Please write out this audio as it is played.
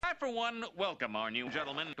I, for one, welcome our new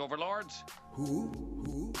gentlemen overlords.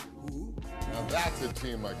 Who? Now that's a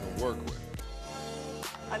team I can work with.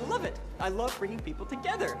 I love it. I love bringing people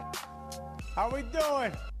together. How we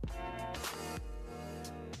doing?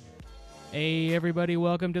 Hey everybody,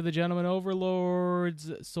 welcome to the Gentlemen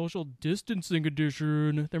Overlords Social Distancing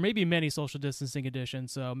Edition. There may be many social distancing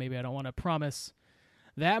editions, so maybe I don't want to promise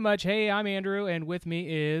that much. Hey, I'm Andrew, and with me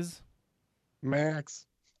is... Max.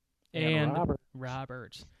 And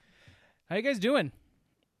Robert. How you guys doing?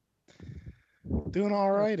 Doing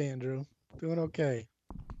all right, Andrew. Doing okay.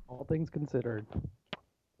 All things considered.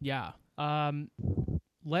 Yeah.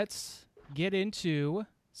 Let's get into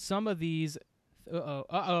some of these...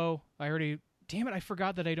 Uh-oh. Damn it, I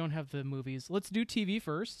forgot that I don't have the movies. Let's do TV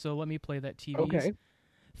first, so let me play that TV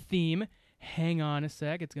theme. Hang on a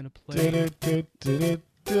sec, it's going to play.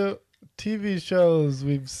 TV shows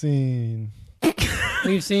we've seen.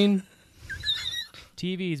 We've seen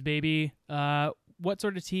TVs, baby. What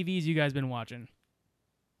sort of TVs you guys been watching?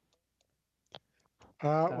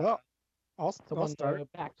 Well, I'll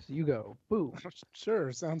start. Back, so you go. Boo.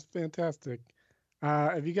 Sure, sounds fantastic.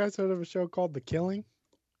 Have you guys heard of a show called The Killing?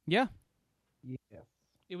 Yeah. Yeah.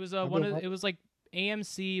 It was it was like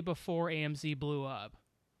AMC before AMC blew up.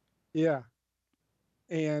 Yeah.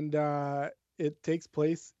 And it takes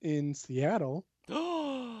place in Seattle.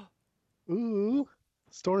 Ooh.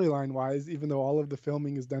 Storyline wise, even though all of the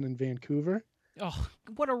filming is done in Vancouver. Oh,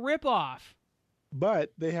 what a ripoff.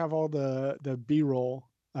 But they have all the B-roll.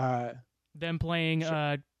 Them playing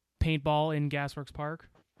paintball in Gasworks Park.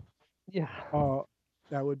 Yeah. Oh,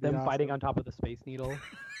 that would be them awesome. fighting on top of the Space Needle.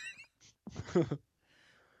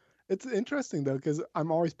 It's interesting though, because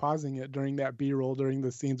I'm always pausing it during that B-roll during the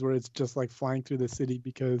scenes where it's just like flying through the city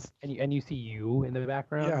because. And you see you in the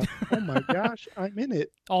background. Yeah. Oh my gosh, I'm in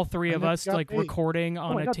it. All three of us like recording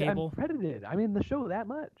on a table. I'm credited. I'm in the show that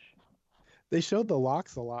much. They showed the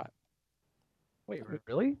locks a lot. Wait,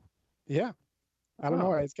 really? Yeah. I don't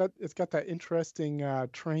know. It's got that interesting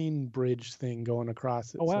train bridge thing going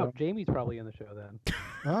across it. Oh wow, so. Jamie's probably in the show then.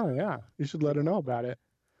 Oh yeah, you should let her know about it.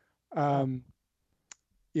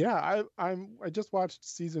 Yeah, I just watched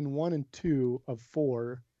season 1 and 2 of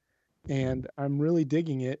 4, and I'm really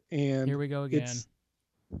digging it. And here we go again.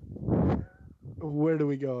 Where do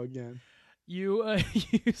we go again? You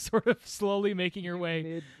sort of slowly making your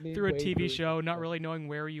way through a TV show, not really knowing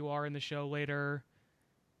where you are in the show later.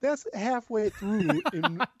 That's halfway through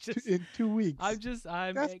in 2 weeks. That's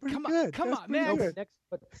pretty good. Come on, Max.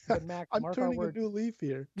 But Max, I'm turning a new leaf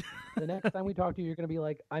here. The next time we talk to you, you're going to be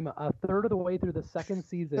like, I'm a third of the way through the second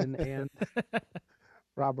season, and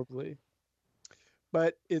probably.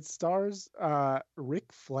 But it stars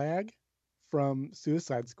Rick Flag from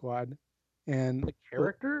Suicide Squad, and the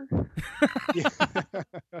character. Yeah.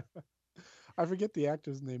 I forget the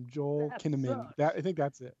actor's name. Joel Kinnaman. I think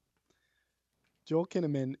that's it. Joel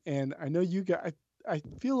Kinnaman, and I know you guys. I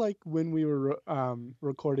feel like when we were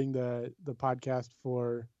recording the podcast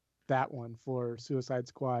for that one for Suicide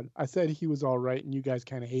Squad, I said he was all right, and you guys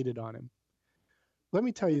kind of hated on him. Let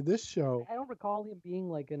me tell you, this show. I don't recall him being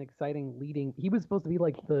like an exciting leading. He was supposed to be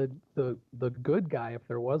like the good guy if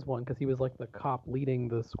there was one, because he was like the cop leading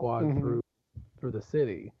the squad through the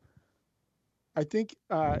city. I think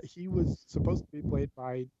he was supposed to be played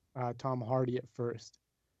by Tom Hardy at first.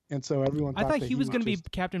 And so everyone thought I thought he was going to be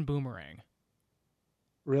Captain Boomerang.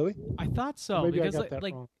 Really? I thought so. Maybe because I got that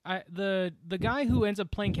wrong. The guy who ends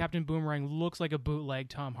up playing Captain Boomerang looks like a bootleg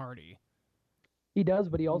Tom Hardy. He does,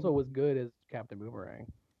 but he also was good as Captain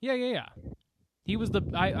Boomerang. Yeah. He was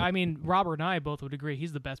I mean, Robert and I both would agree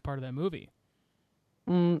he's the best part of that movie.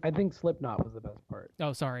 I think Slipknot was the best part.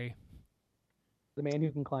 Oh, sorry. The man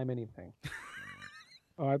who can climb anything.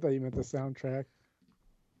 Oh, I thought you meant the soundtrack.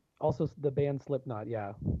 Also, the band Slipknot,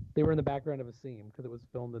 yeah. They were in the background of a scene because it was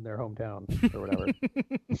filmed in their hometown or whatever.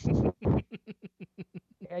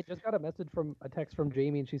 I just got a text from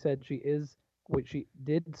Jamie, and she said she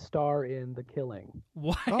did star in The Killing.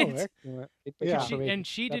 What? Oh, excellent.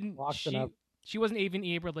 She wasn't even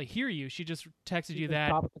able to hear you. She just texted you that.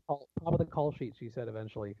 Top of the call sheet, she said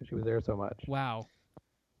eventually, because she was there so much. Wow.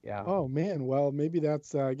 Yeah. Oh man, well maybe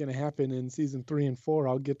that's going to happen in season 3 and 4.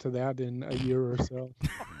 I'll get to that in a year or so.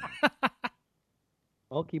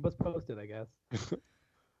 Well, keep us posted, I guess.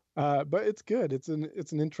 But it's good. It's an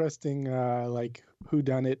interesting like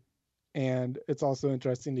whodunit, and it's also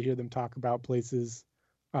interesting to hear them talk about places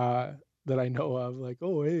that I know of. Like,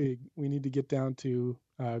 oh hey, we need to get down to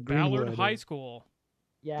Greenwood. Ballard High School.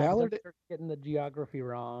 Yeah, Ballard getting the geography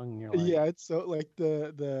wrong. You're like, yeah, it's so like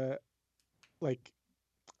the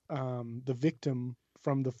victim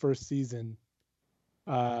from the first season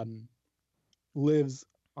lives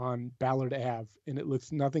on Ballard Ave, and it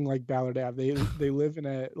looks nothing like Ballard Ave. They live in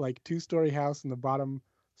a like 2-story house, and the bottom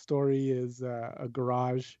story is a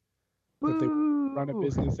garage that they run a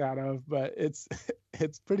business out of. But it's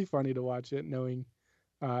pretty funny to watch it, knowing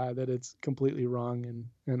that it's completely wrong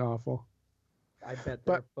and awful. I bet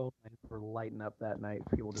their phone lines were lighting up that night.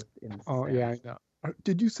 People just incensed. Oh yeah, I know.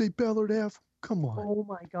 Did you say Ballard Ave? Come on. Oh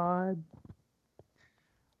my God.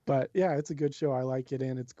 But yeah, it's a good show. I like it,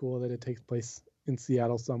 and it's cool that it takes place in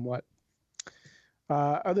Seattle somewhat.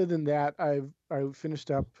 Other than that, I finished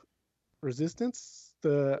up Resistance,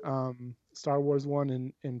 the Star Wars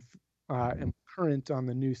one, and am current on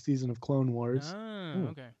the new season of Clone Wars. Oh,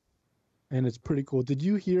 okay. And it's pretty cool. Did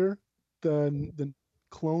you hear the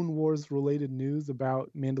Clone Wars related news about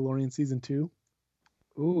Mandalorian season 2?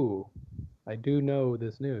 Ooh, I do know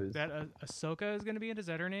this news. That Ahsoka is going to be in? Is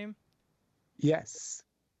that her name? Yes,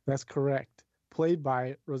 that's correct. Played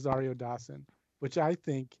by Rosario Dawson, which I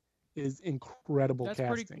think is incredible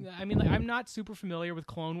casting. Pretty. I mean, like, I'm not super familiar with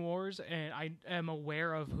Clone Wars, and I am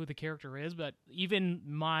aware of who the character is, but even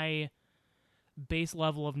my base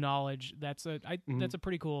level of knowledge, that's a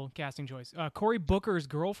pretty cool casting choice. Cory Booker's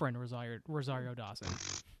girlfriend, Rosario Dawson.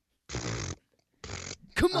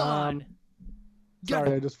 Come on.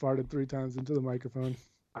 Sorry, I just farted 3 times into the microphone.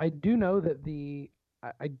 I do know that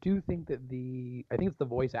I do think that I think it's the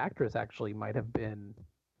voice actress actually might have been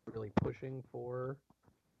really pushing for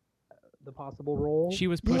the possible role. She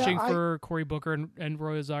was pushing for Cory Booker and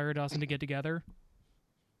Rosario Dawson to get together.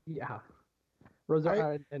 Yeah.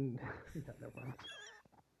 Rosario and no problem.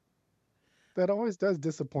 That always does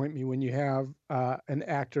disappoint me when you have an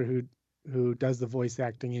actor who does the voice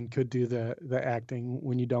acting and could do the acting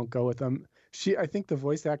when you don't go with them. I think the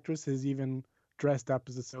voice actress has even dressed up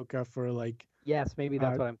as Ahsoka for like. Yes, maybe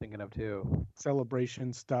that's what I'm thinking of too.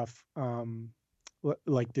 Celebration stuff,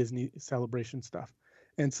 like Disney celebration stuff,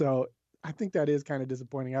 and so I think that is kind of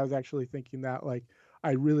disappointing. I was actually thinking that like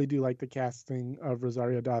I really do like the casting of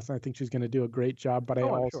Rosario Dawson. I think she's going to do a great job, but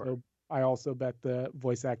I also bet the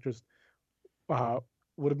voice actress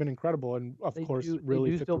would have been incredible, and they course do,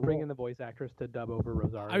 really they do still bring role. in the voice actress to dub over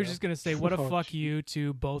Rosario. I was just gonna say, what a fuck you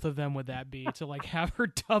to both of them would that be to like have her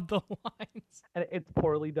dub the lines? And it's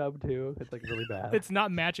poorly dubbed too. It's like really bad. It's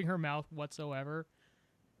not matching her mouth whatsoever.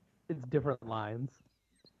 It's different lines.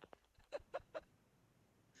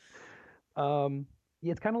 Yeah,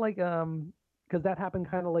 it's kind of like because that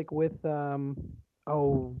happened kind of like with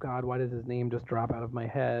oh God, why does his name just drop out of my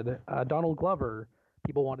head? Donald Glover.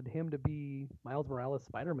 People wanted him to be Miles Morales'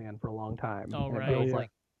 Spider-Man for a long time. Oh, and right. it feels like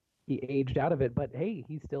he aged out of it, but hey,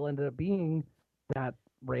 he still ended up being that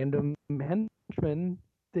random henchman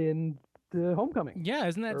in the Homecoming. Yeah,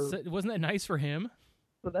 wasn't that nice for him?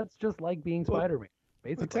 So that's just like being Spider-Man,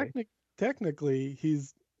 basically. Technically,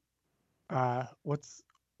 he's what's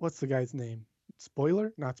the guy's name?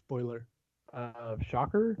 Spoiler? Not spoiler.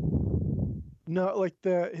 Shocker? No, like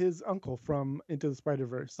his uncle from Into the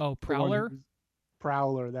Spider-Verse. Oh, Prowler?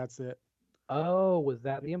 Prowler, that's it. Oh, was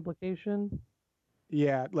that the implication?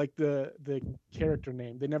 Yeah, like the character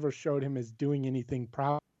name. They never showed him as doing anything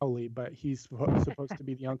proudly, but he's supposed to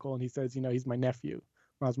be the uncle, and he says, he's my nephew.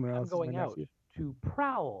 Miles Morales I'm going is my out nephew. to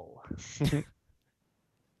prowl.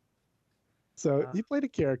 So he played a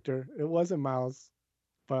character. It wasn't Miles,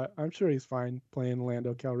 but I'm sure he's fine playing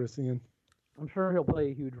Lando Calrissian. I'm sure he'll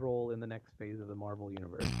play a huge role in the next phase of the Marvel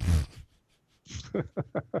Universe.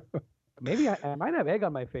 Maybe I might have egg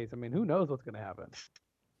on my face. I mean, who knows what's going to happen?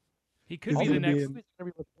 He could be the next. He's going to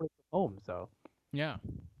be recorded from home, so. Yeah.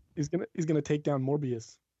 He's gonna take down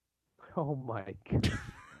Morbius. Oh my God.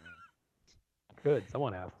 Good,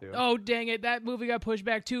 someone has to. Oh dang it! That movie got pushed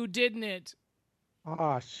back too, didn't it?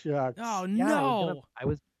 Ah, shucks. Oh Yeah, no! I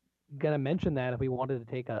was gonna mention that if we wanted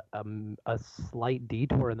to take a slight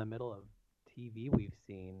detour in the middle of TV we've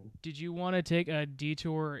seen. Did you want to take a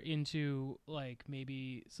detour into like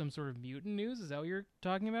maybe some sort of mutant news? Is that what you're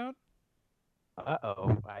talking about?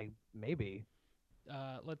 Maybe.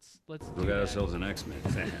 Let's. We got ourselves an X-Men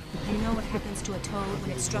fan. You know what happens to a toad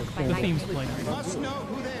when it's struck by The lightning? theme's playing right now. Must know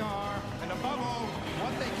who they are, and above all,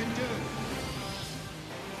 what they can do.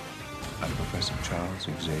 I'm Professor Charles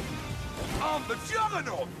Xavier. I'm the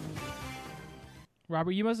Juggernaut!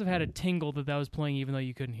 Robert, you must have had a tingle that was playing, even though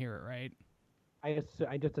you couldn't hear it, right?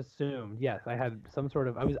 I just assumed. Yes, I had some sort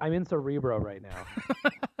of. I'm in Cerebro right now.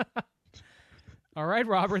 All right,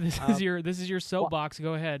 Robert, this is your soapbox.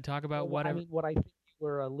 Go ahead, talk about whatever. I mean, what I think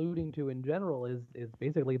we're alluding to in general is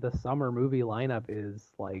basically the summer movie lineup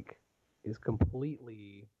is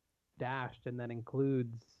completely dashed, and that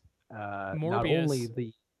includes not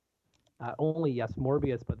only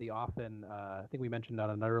Morbius, but the often I think we mentioned on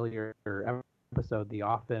an earlier episode, the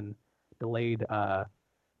often delayed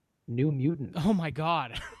New Mutant Oh my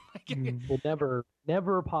god. will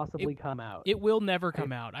never possibly come out. It will never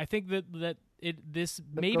come out. I think that this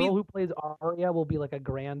The maybe girl who plays Arya will be like a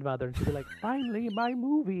grandmother, and she'll be like, "Finally, my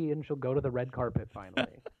movie," and she'll go to the red carpet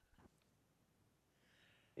finally.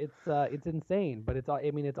 It's insane, but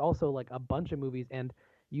it's also like a bunch of movies, and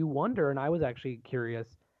you wonder. And I was actually curious,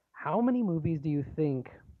 how many movies do you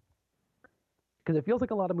think? Because it feels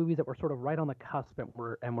like a lot of movies that were sort of right on the cusp,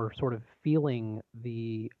 and we're sort of feeling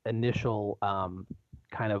the initial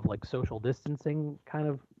kind of like social distancing kind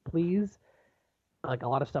of pleas. Like a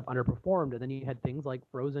lot of stuff underperformed, and then you had things like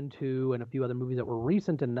Frozen 2 and a few other movies that were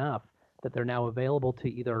recent enough that they're now available to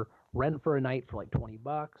either rent for a night for like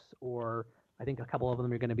 $20, or I think a couple of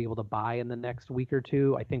them you're going to be able to buy in the next week or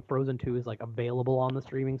two. I think Frozen 2 is like available on the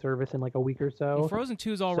streaming service in like a week or so. Well, Frozen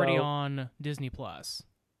 2 is already on Disney Plus.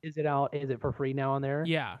 Is it out? Is it for free now on there?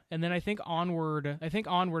 Yeah, and then I think Onward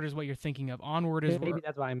is what you're thinking of. Onward is Maybe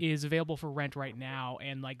that's why is available for rent right now,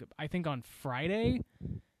 and like I think on Friday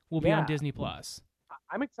will be on Disney Plus.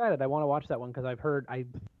 I'm excited. I want to watch that one because I've heard I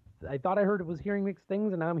thought I heard it was hearing mixed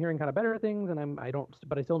things, and now I'm hearing kind of better things, and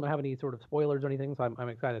but I still don't have any sort of spoilers or anything, so I'm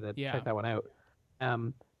excited to check that one out.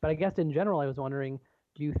 But I guess in general, I was wondering,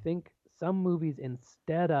 do you think some movies,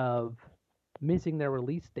 instead of missing their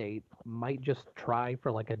release date, might just try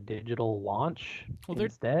for like a digital launch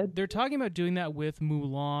instead? They're talking about doing that with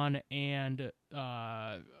Mulan and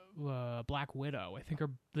Black Widow. I think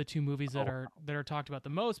are the two movies that are talked about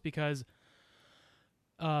the most, because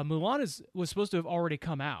Mulan was supposed to have already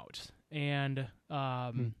come out, and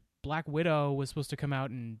Black Widow was supposed to come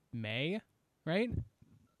out in May, right?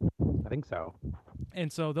 I think so.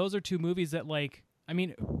 And so those are two movies that,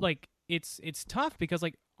 it's tough because,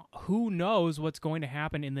 like, who knows what's going to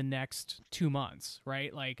happen in the next 2 months,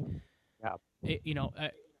 right? Like,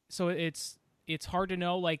 so it's hard to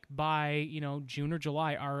know, like, by, June or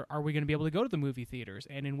July, are we going to be able to go to the movie theaters?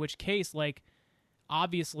 And in which case, like,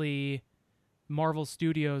 obviously Marvel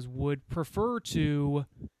Studios would prefer to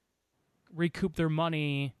recoup their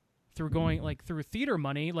money through through theater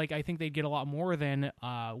money. Like, I think they'd get a lot more than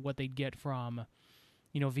what they'd get from,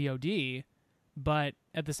 VOD. But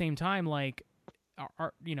at the same time, like,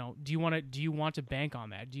 do you want to bank on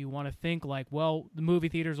that? Do you want to think like, well, the movie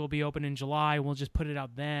theaters will be open in July, we'll just put it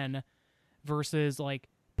out then, versus like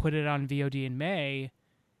put it on VOD in May,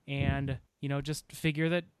 and just figure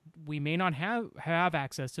that we may not have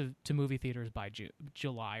access to movie theaters by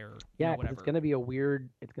July or whatever. It's gonna be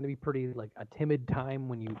pretty like a timid time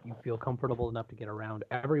when you feel comfortable enough to get around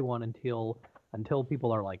everyone until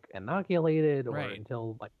people are like inoculated, or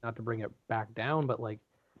until, like, not to bring it back down, but like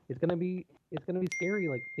it's gonna be scary.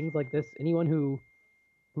 Like things like this, anyone who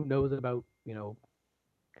knows about kind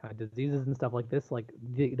of diseases and stuff like this, like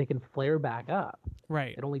they can flare back up.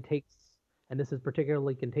 Right. It only takes, and this is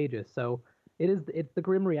particularly contagious. So it's the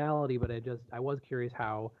grim reality. But I was curious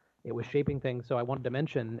how it was shaping things. So I wanted to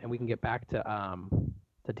mention, and we can get back to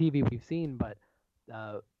TV we've seen, but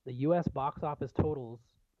the U.S. box office totals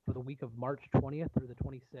for the week of March 20th through the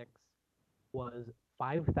 26th was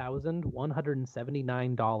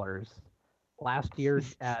 $5,179. Last year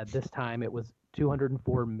at this time it was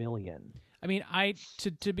 $204 million. I mean,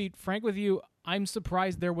 to be frank with you, I'm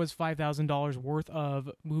surprised there was $5,000 worth of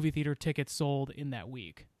movie theater tickets sold in that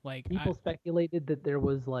week. Like, people speculated that there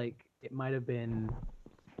was, like, it might have been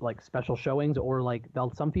like special showings, or like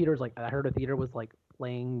some theaters, like I heard a theater was like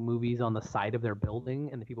playing movies on the side of their building,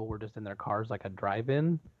 and the people were just in their cars, like a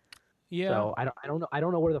drive-in. Yeah. So I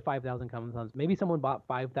don't know where the 5,000 comes from. Maybe someone bought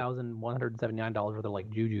 $5,179 worth of like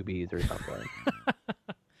jujubes or something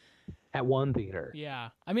at one theater. Yeah.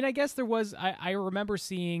 I mean, I guess there was. I remember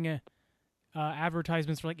seeing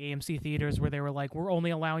advertisements for like AMC theaters where they were like, we're only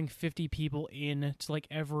allowing 50 people in to like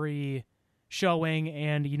every showing,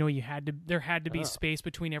 and there had to be space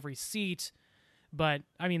between every seat. But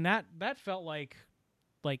I mean, that felt like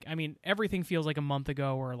I mean, everything feels like a month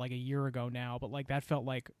ago or like a year ago now, but like that felt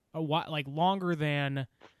like a while, like longer than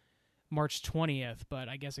March 20th. But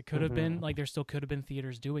I guess it could have been, like, there still could have been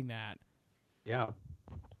theaters doing that. Yeah.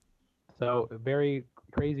 So very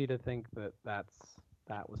crazy to think that that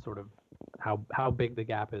was sort of how big the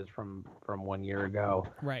gap is from 1 year ago.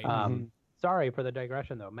 Right. Sorry for the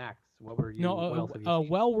digression though, Max. What were you?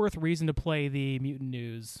 Well worth reason to play the Mutant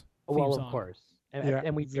News. Well, song. Of course.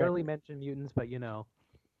 And we barely mentioned mutants, but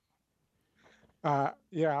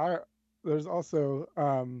there's also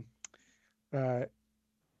a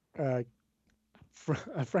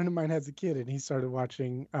friend of mine has a kid, and he started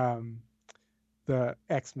watching the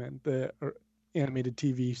X-Men, the animated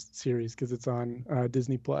TV series, because it's on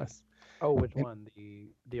Disney Plus. Oh, which one?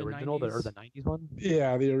 The original, or 90s. the 90s one?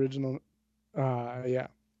 Yeah, the original. Yeah,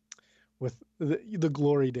 with the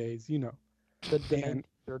glory days, you know. The And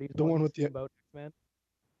 1930s the one ones, with the Steamboat X-Men?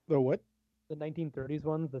 the what? The 1930s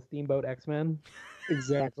ones, the Steamboat X-Men?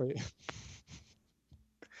 Exactly.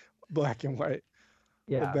 Black and white.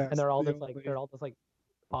 Yeah, best, and they're all the just like only- they're all just like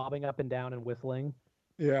bobbing up and down and whistling.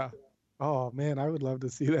 Yeah. Oh man, I would love to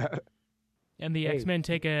see that. And the Hey. X-Men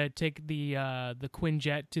take the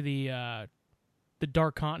Quinjet to the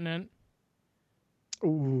Dark Continent.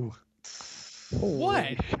 Ooh.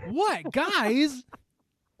 What? What, guys?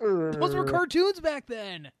 Those were cartoons back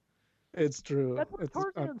then. It's true. That's where It's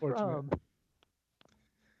Tarzan's unfortunate. from.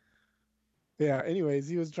 Yeah. Anyways,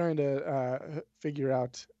 he was trying to figure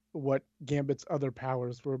out what Gambit's other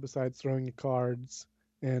powers were besides throwing the cards,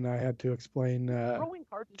 and I had to explain Throwing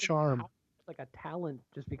cards is charm. like a talent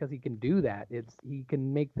just because he can do that. He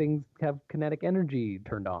can make things have kinetic energy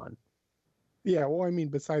turned on. Yeah, well, I mean,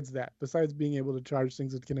 besides that, besides being able to charge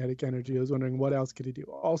things with kinetic energy, I was wondering what else could he do?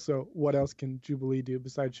 Also, what else can Jubilee do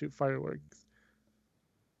besides shoot fireworks?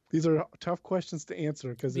 These are tough questions to answer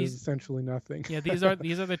because there's essentially nothing. Yeah, these are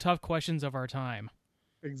the tough questions of our time.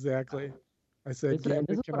 Exactly. I said This is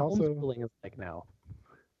Gambit can what also homeschooling is like now.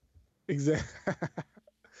 exactly.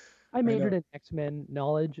 I majored know. in X-Men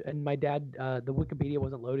knowledge, and my dad, the Wikipedia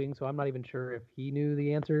wasn't loading, so I'm not even sure if he knew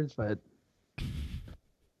the answers, but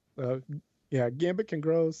Yeah, Gambit can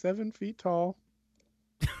grow 7 feet tall.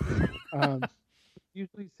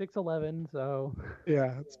 usually 6'11", so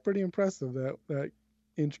Yeah, it's pretty impressive that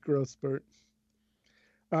inch growth spurt.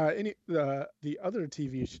 The other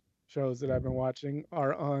TV shows that I've been watching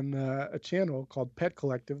are on a channel called Pet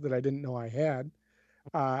Collective that I didn't know I had,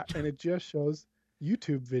 and it just shows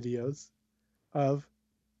YouTube videos of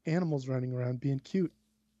animals running around being cute,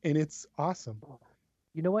 and it's awesome.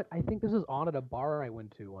 you know what? I think this was on at a bar I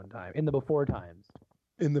went to one time, in the before times.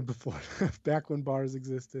 In the before, back when bars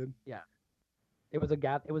existed. It was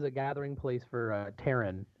a gathering place for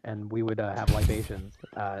Terran, and we would have libations.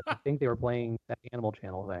 I think they were playing that Animal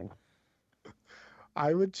Channel thing.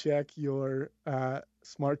 I would check your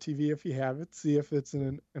smart TV if you have it, see if it's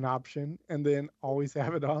an option, and then always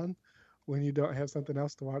have it on when you don't have something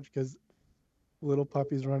else to watch because little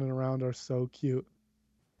puppies running around are so cute.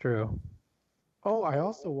 True. Oh, I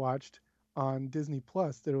also watched on Disney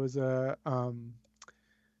Plus, there was a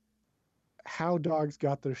How Dogs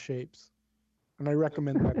Got Their Shapes, and I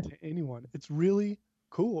recommend that to anyone. It's really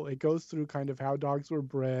cool. It goes through kind of how dogs were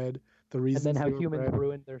bred, the reasons And then how they were humans bred.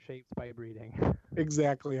 ruined their shapes by breeding.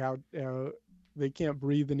 Exactly how they can't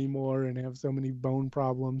breathe anymore and have so many bone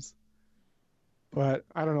problems. But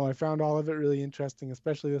I don't know, I found all of it really interesting,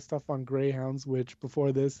 especially the stuff on greyhounds, which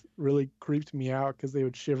before this really creeped me out because they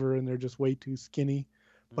would shiver and they're just way too skinny.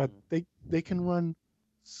 But they can run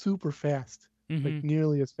super fast, like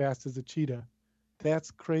nearly as fast as a cheetah.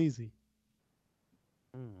 That's crazy.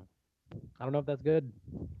 I don't know if that's good.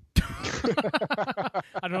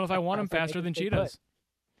 I don't know if I want them That's like faster than making cheetahs.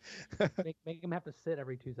 Make them have to sit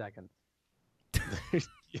every 2 seconds.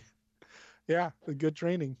 Yeah, the good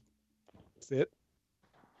training. That's it.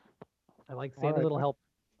 I like All Sandy right. Little Help,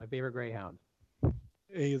 my favorite greyhound. A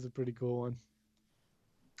is a pretty cool one.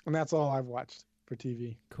 And that's all I've watched for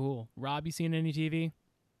TV. Cool. Rob, you seen any TV?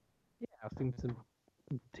 Yeah, I've seen some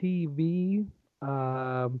TV.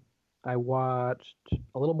 I watched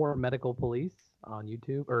a little more Medical Police on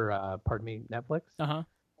YouTube, or pardon me, Netflix. Uh-huh.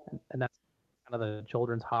 And that's kind of the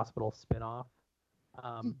Children's Hospital spinoff.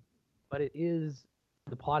 But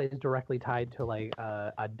the plot is directly tied to like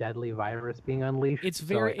a deadly virus being unleashed. It's so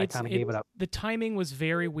very. I kind of gave it up. The timing was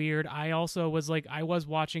very weird. I also was like, I was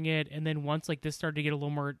watching it, and then once like this started to get a little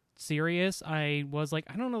more serious, I was like,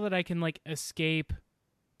 I don't know that I can like escape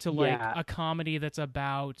to like Yeah. a comedy that's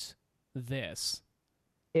about this.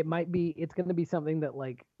 It might be. It's going to be something that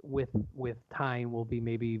like with time will be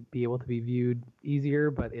able to be viewed easier.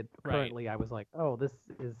 But Right. currently I was like, oh, this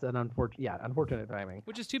is an unfortunate timing.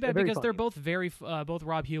 Which is too bad Very because they're funny. both both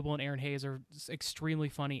Rob Hubel and Aaron Hayes are extremely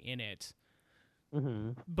funny in it.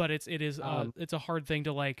 Mm-hmm. But it's a hard thing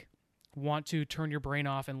to like want to turn your brain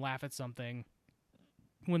off and laugh at something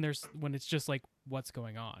when it's just like what's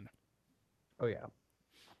going on. Oh yeah.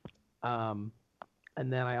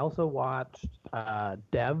 And then I also watched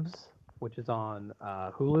Devs, which is on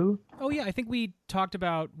Hulu. Oh yeah, I think we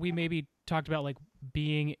maybe talked about like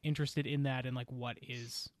being interested in that and like what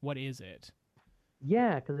is it?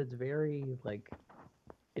 Yeah, because it's very like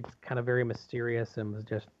it's kind of very mysterious and was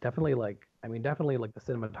just definitely like the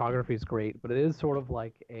cinematography is great, but it is sort of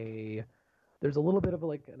like there's a little bit of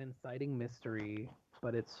like an inciting mystery,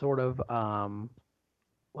 but it's sort of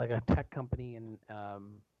like a tech company in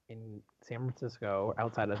in San Francisco,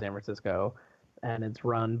 outside of San Francisco, and it's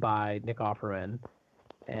run by Nick Offerman.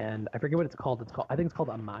 And I forget what it's called. I think it's called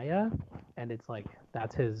Amaya, and it's like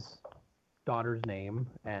that's his daughter's name,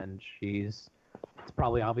 and it's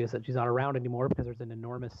probably obvious that she's not around anymore because there's an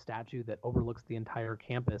enormous statue that overlooks the entire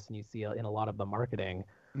campus, and you see in a lot of the marketing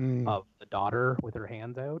of the daughter with her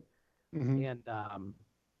hands out. And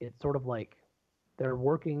it's sort of like they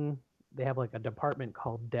have like a department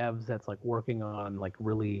called devs that's like working on like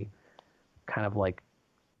really kind of like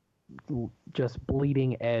just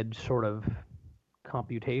bleeding edge sort of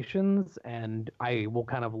computations, and I will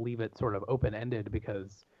kind of leave it sort of open-ended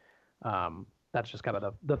because that's just kind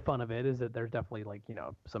of the fun of it, is that there's definitely like, you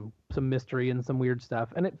know, some mystery and some weird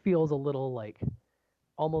stuff, and it feels a little like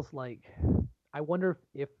almost like I wonder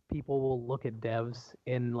if people will look at devs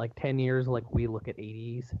in like 10 years like we look at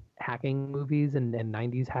 80s hacking movies and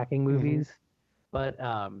 90s hacking movies. But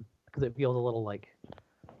because it feels a little like,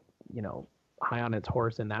 you know, high on its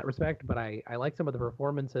horse in that respect. But I like some of the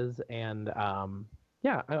performances, and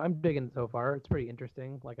yeah, I'm digging it so far. It's pretty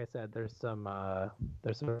interesting. Like I said, there's some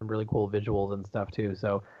really cool visuals and stuff too.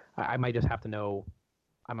 So I might just have to know.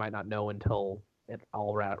 I might not know until it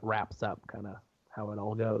all wraps up, kind of how it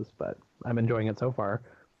all goes. But I'm enjoying it so far.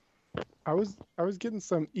 I was getting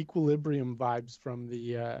some Equilibrium vibes from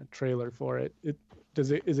the trailer for it.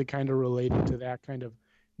 Is it kind of related to that kind of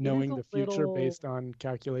knowing the future based on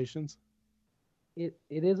calculations? It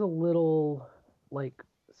is a little like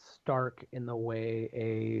stark in the way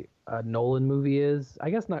a Nolan movie is. I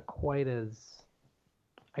guess not quite as.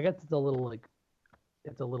 I guess it's a little like,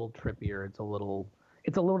 it's a little trippier. It's a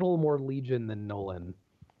little more Legion than Nolan.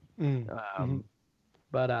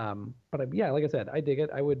 But yeah, like I said, I dig it.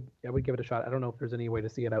 I would give it a shot. I don't know if there's any way to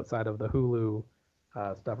see it outside of the Hulu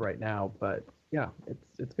stuff right now, but yeah,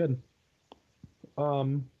 it's good.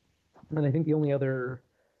 And I think the only other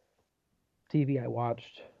TV I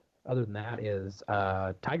watched other than that is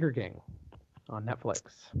Tiger King on Netflix.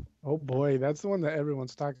 Oh boy, that's the one that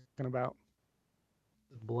everyone's talking about.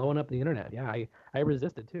 It's blowing up the internet. Yeah, I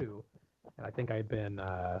resisted too, and I think I'd been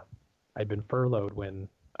furloughed when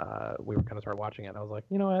we were gonna start watching it. And I was like,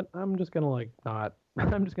 you know what? I'm just gonna like not.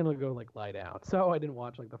 I'm just gonna go like lie down. So I didn't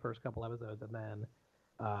watch like the first couple episodes, and then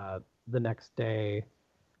the next day,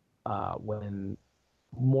 when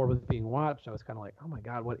more was being watched, I was kind of like, oh my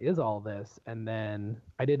god, what is all this? And then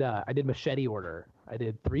I did Machete Order. I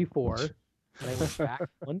did 3, 4, and I went back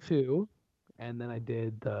 1, 2, and then I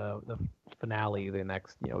did the finale the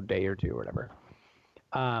next day or two or whatever.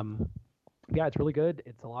 Yeah, it's really good.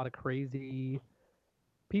 It's a lot of crazy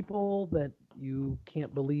people that you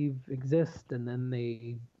can't believe exist, and then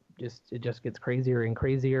it just gets crazier and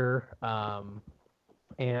crazier.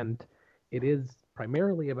 And it is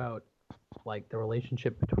primarily about like the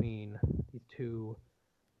relationship between these two.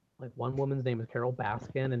 Like one woman's name is Carol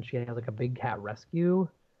Baskin, and she has like a big cat rescue,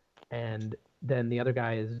 and then the other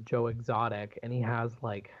guy is Joe Exotic, and he has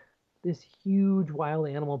like this huge wild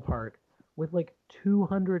animal park with like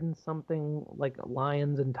 200 and something like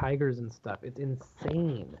lions and tigers and stuff. It's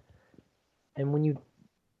insane. And when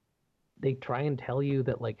they try and tell you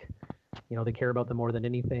that like, they care about them more than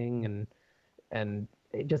anything, and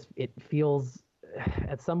it feels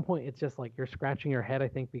at some point it's just like you're scratching your head, I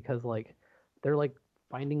think, because like they're like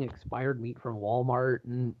finding expired meat from Walmart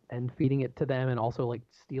and feeding it to them, and also like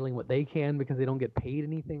stealing what they can because they don't get paid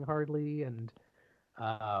anything hardly. And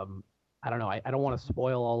I don't know. I don't want to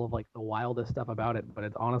spoil all of like the wildest stuff about it, but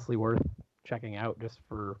it's honestly worth checking out just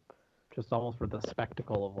almost for the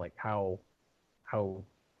spectacle of like how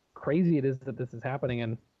crazy it is that this is happening.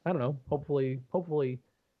 And I don't know, hopefully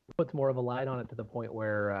puts more of a light on it to the point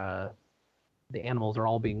where the animals are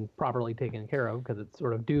all being properly taken care of, because it's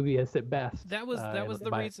sort of dubious at best. That was the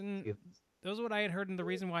reason. That was what I had heard, and the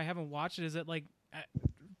reason why I haven't watched it is that like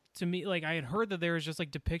to me, like I had heard that there was just like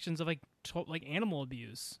depictions of like animal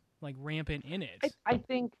abuse like rampant in it. I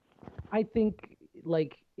think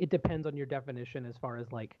like it depends on your definition as far as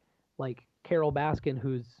like Carol Baskin,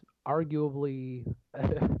 who's arguably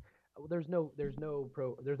there's no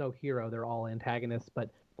hero, they're all antagonists, but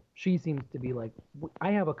she seems to be like,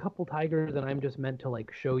 I have a couple tigers and I'm just meant to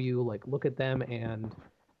like show you, like, look at them, and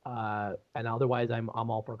otherwise I'm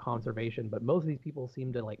all for conservation. But most of these people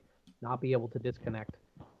seem to like not be able to disconnect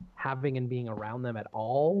having and being around them at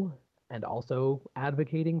all, and also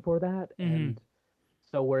advocating for that. Mm-hmm. And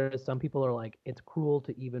so whereas some people are like, it's cruel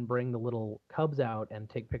to even bring the little cubs out and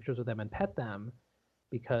take pictures with them and pet them,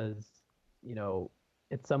 because,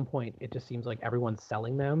 at some point it just seems like everyone's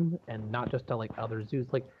selling them, and not just to like other zoos.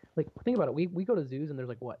 Like think about it. We go to zoos and there's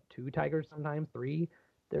like what, 2 tigers, sometimes 3.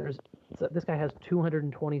 this guy has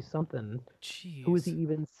 220 something. Jeez. Who is he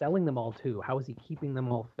even selling them all to? How is he keeping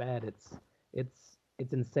them all fed? It's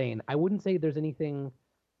insane. I wouldn't say there's anything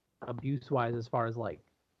abuse wise as far as like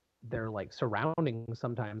their like surroundings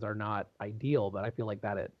sometimes are not ideal, but I feel like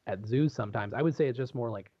that at zoos sometimes. I would say it's just more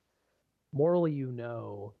like morally,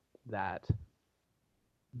 that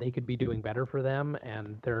they could be doing better for them,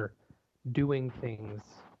 and they're doing things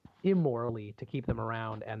immorally to keep them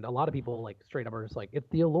around. And a lot of people like straight up are just like, it's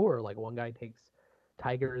the allure. Like one guy takes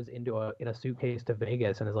tigers in a suitcase to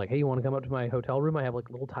Vegas and is like, hey, you want to come up to my hotel room? I have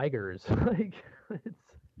like little tigers. Like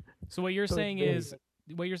so what you're saying is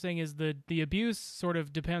the abuse sort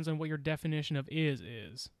of depends on what your definition of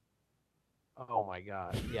is. Oh my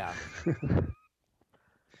god, yeah.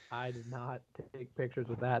 I did not take pictures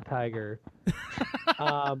with that tiger.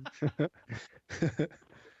 I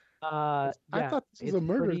thought this was a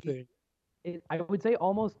murder thing. I would say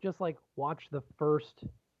almost just like watch the first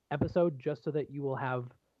episode just so that you will have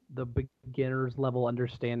the beginner's level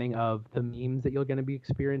understanding of the memes that you're going to be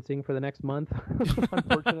experiencing for the next month,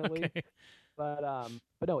 unfortunately. Okay. But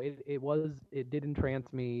no, it did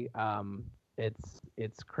entrance me.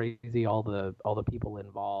 It's crazy, all the people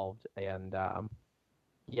involved, and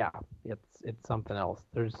yeah, it's something else.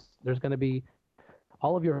 There's going to be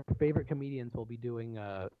all of your favorite comedians will be doing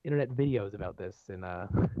internet videos about this, and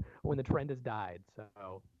when the trend has died.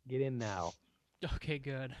 So get in now. Okay,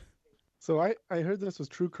 good. So I heard this was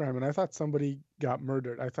true crime, and I thought somebody got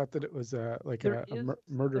murdered. I thought that it was a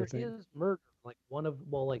murder thing. There is murder. Like one of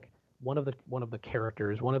the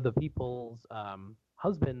characters, one of the people's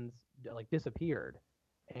husbands, like disappeared,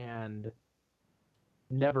 and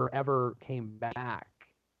never ever came back,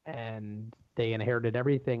 and they inherited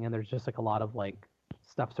everything. And there's just like a lot of like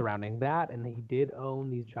stuff surrounding that. And he did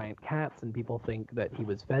own these giant cats, and people think that he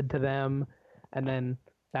was fed to them. And then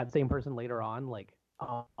that same person later on, like,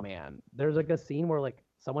 oh man, there's like a scene where like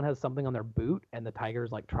someone has something on their boot and the tiger's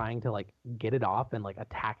like trying to like get it off and like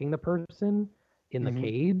attacking the person in the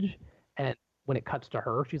cage. And when it cuts to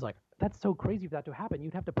her, she's like, that's so crazy for that to happen.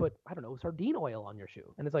 You'd have to put, I don't know, sardine oil on your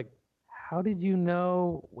shoe. And it's like, how did you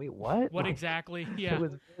know? Wait, what? What exactly? Yeah.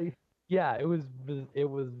 It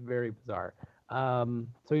was very bizarre. So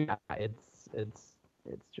yeah, it's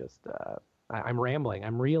just I'm rambling.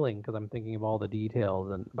 I'm reeling because I'm thinking of all the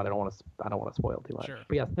details, but I don't want to spoil too much. Sure.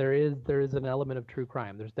 But yes, there is an element of true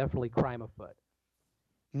crime. There's definitely crime afoot.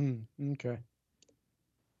 Okay.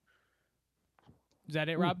 Is that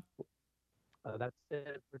it, Rob? That's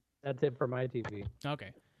it. That's it for my TV.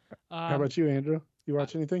 Okay. How about you, Andrew? You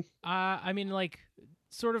watch anything? I mean, like,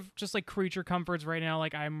 sort of just like creature comforts right now.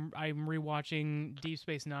 Like, I'm rewatching Deep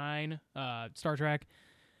Space Nine, Star Trek,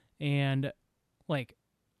 and like,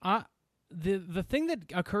 the thing that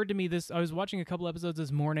occurred to me I was watching a couple episodes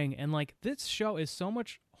this morning, and like, this show is so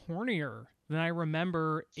much hornier than I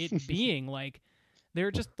remember it being. Like,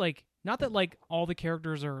 they're just like, not that like all the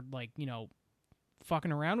characters are like, you know,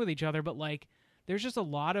 fucking around with each other, but like, there's just a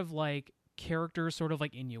lot of like characters sort of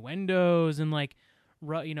like innuendos and like,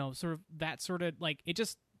 you know, sort of that sort of like, it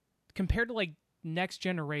just compared to like Next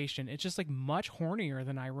Generation, it's just like much hornier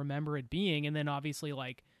than I remember it being. And then obviously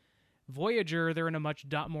like Voyager, they're in a much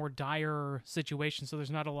more dire situation, so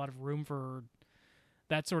there's not a lot of room for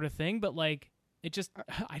that sort of thing. But like, it just,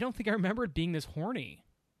 I don't think I remember it being this horny.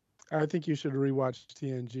 I think you should rewatch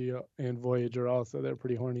TNG and Voyager also. They're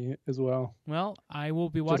pretty horny as well. Well, I will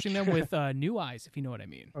be watching them with new eyes, if you know what I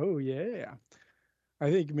mean. Oh, yeah. I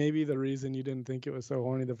think maybe the reason you didn't think it was so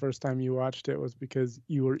horny the first time you watched it was because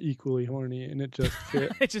you were equally horny and it just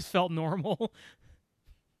fit. It just felt normal.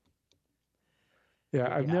 Yeah,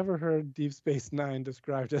 I've never heard Deep Space Nine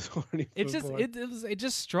described as horny before. It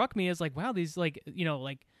just struck me as like, wow, these like, you know,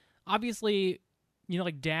 like obviously, you know,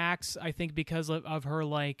 like Dax, I think because of her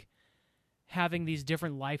like having these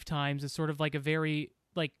different lifetimes is sort of like a very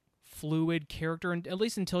like fluid character, and at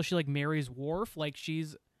least until she like marries Worf, like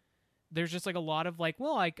there's just like a lot of like,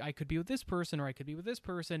 well, I could be with this person or I could be with this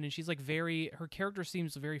person, and she's like her character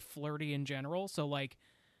seems very flirty in general, so like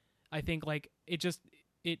I think like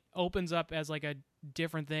it opens up as like a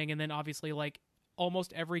different thing, and then obviously like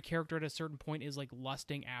almost every character at a certain point is like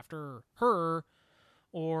lusting after her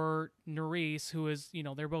or Nerys, who is, you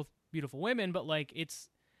know, they're both beautiful women, but like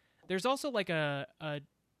there's also like a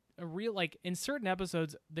real, like in certain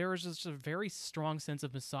episodes there is just a very strong sense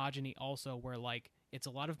of misogyny also, where like it's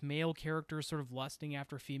a lot of male characters sort of lusting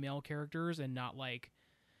after female characters and not like,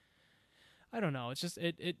 I don't know, it's just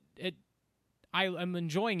I'm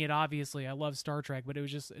enjoying it, obviously. I love Star Trek, but it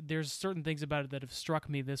was just, there's certain things about it that have struck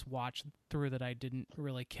me this watch through that I didn't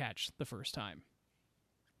really catch the first time.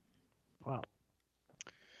 Wow.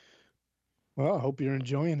 Well, I hope you're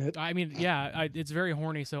enjoying it. I mean, yeah, it's very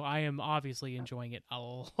horny, so I am obviously enjoying it a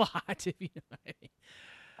lot. If you know what I mean.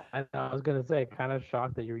 I was gonna say, kind of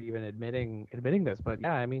shocked that you're even admitting this, but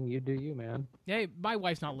yeah, I mean, you do you, man. Yeah, my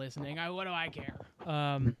wife's not listening. What do I care?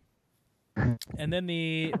 And then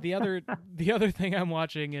the other thing I'm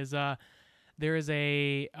watching is there is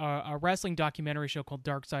a wrestling documentary show called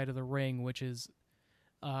Dark Side of the Ring, which is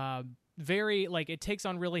very like it takes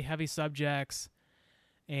on really heavy subjects,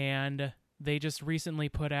 and they just recently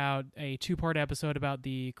put out a 2-part episode about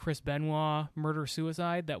the Chris Benoit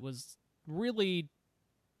murder-suicide that was really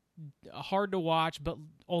hard to watch, but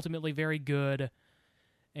ultimately very good.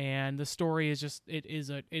 And the story is just it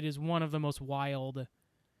is one of the most wild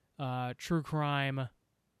true crime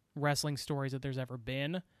wrestling stories that there's ever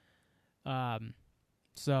been.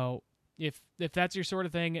 So if that's your sort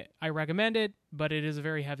of thing, I recommend it, but it is a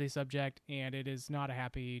very heavy subject, and it's not a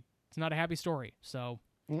happy story. So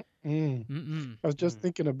I was just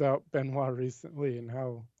thinking about Benoit recently and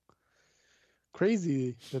how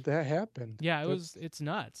crazy that happened. Yeah, it's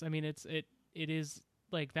nuts. I mean, it is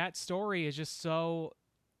like that story is just so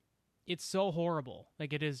horrible.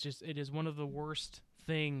 Like it is one of the worst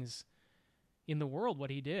things in the world what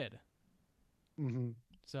he did. Mm-hmm.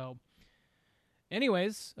 So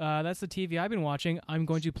anyways, that's the TV I've been watching. I'm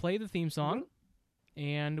going to play the theme song,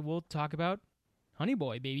 and we'll talk about Honey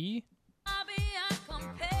Boy, baby.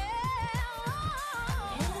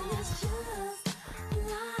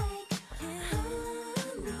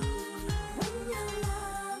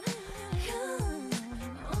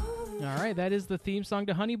 All right, that is the theme song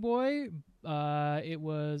to Honey Boy. It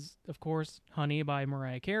was, of course, Honey by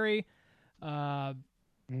Mariah Carey.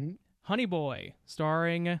 Honey Boy,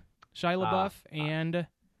 starring Shia LaBeouf and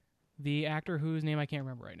the actor whose name I can't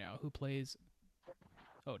remember right now, who plays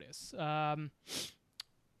Otis. Honey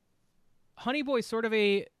Boy is sort of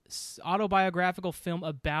a autobiographical film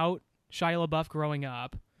about Shia LaBeouf growing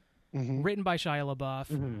up, written by Shia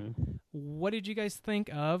LaBeouf. What did you guys think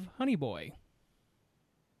of Honey Boy?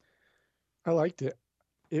 I liked it.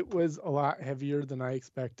 It was a lot heavier than I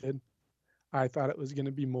expected. I thought it was going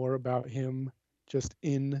to be more about him just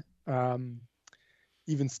in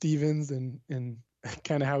even Stevens and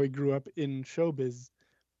kind of how he grew up in showbiz.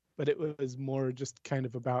 But it was more just kind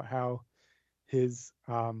of about how his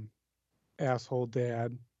asshole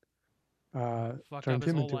dad turned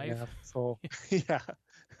him into an asshole. Yeah.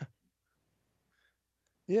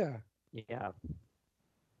 Yeah. Yeah.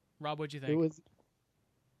 Rob, what'd you think? It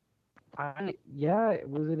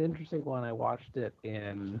was an interesting one. I watched it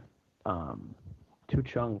in 2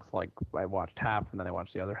 chunks. Like I watched half and then I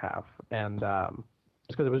watched the other half, and just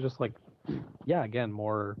because it was just like, again,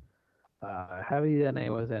 more heavy than I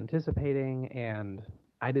was anticipating, and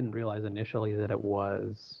I didn't realize initially that it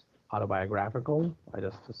was autobiographical. I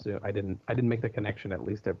just assumed I didn't make the connection, at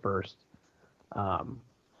least at first,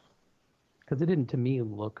 because it didn't to me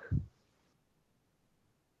look.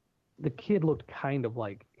 The kid looked kind of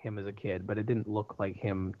like him as a kid, but it didn't look like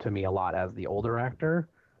him to me a lot as the older actor.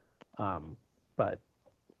 But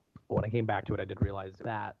when I came back to it, I did realize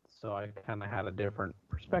that, so I kind of had a different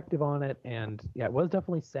perspective on it. And yeah, it was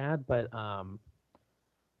definitely sad, but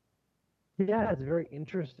it's very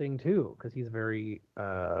interesting too, because he's very,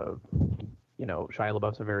 Shia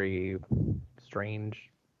LaBeouf's a very strange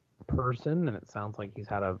person, and it sounds like he's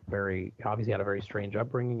obviously had a very strange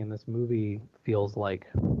upbringing, and this movie feels like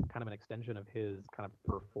kind of an extension of his kind of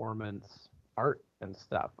performance art and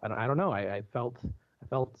stuff. I don't know. I felt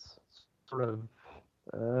sort of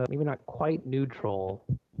maybe not quite neutral.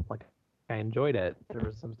 Like I enjoyed it. There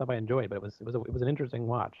was some stuff I enjoyed, but it was an interesting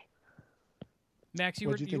watch. Max, you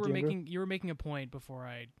were making a point before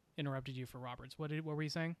I interrupted you for Roberts. What were you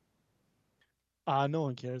saying? No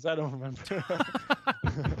one cares. I don't remember.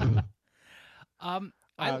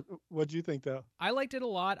 What do you think though? I liked it a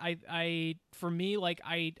lot. I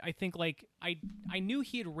think I knew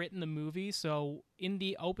he had written the movie, so in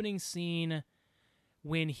the opening scene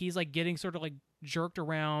when he's like getting sort of like jerked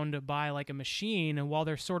around by like a machine, and while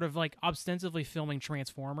they're sort of like ostensibly filming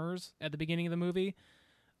Transformers at the beginning of the movie,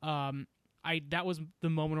 that was the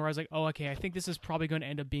moment where I was like, oh, okay, I think this is probably going to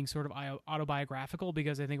end up being sort of autobiographical,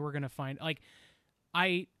 because I think we're going to find like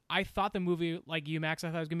I thought the movie, like you, Max, I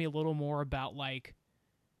thought it was going to be a little more about like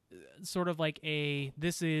sort of like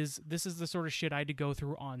this is the sort of shit I had to go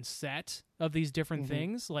through on set of these different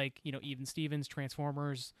things, like, even Stevens,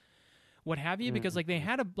 Transformers, what have you, because like they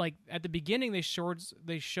had at the beginning they showed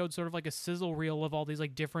sort of like a sizzle reel of all these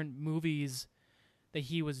like different movies that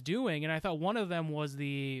he was doing, and I thought one of them was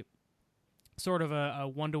the sort of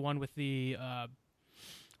a 1-to-1 with the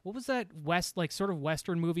what was that sort of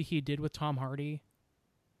Western movie he did with Tom Hardy?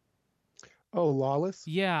 Oh, Lawless?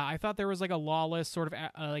 Yeah, I thought there was like a Lawless sort of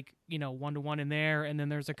like, you know, 1-to-1 in there, and then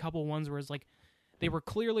there's a couple ones where it's like they were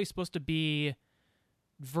clearly supposed to be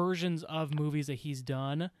versions of movies that he's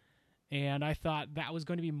done, and I thought that was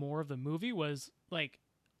going to be more of the movie, was like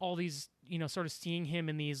all these, you know, sort of seeing him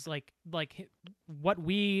in these like what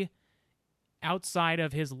we outside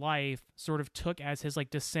of his life sort of took as his like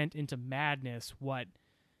descent into madness, what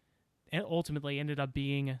ultimately ended up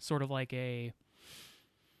being sort of like a,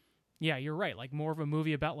 yeah, you're right, like more of a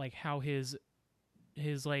movie about like how his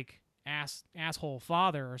like asshole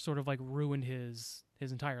father sort of like ruined his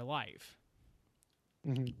entire life.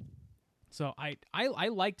 Mm-hmm. So I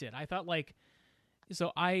liked it. I thought like,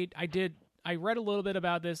 so I read a little bit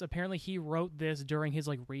about this. Apparently he wrote this during his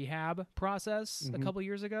like rehab process a couple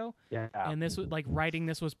years ago. Yeah. And this was like writing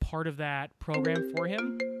this was part of that program for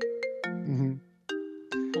him. Mm-hmm.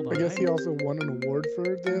 Hold on, I guess he also won an award for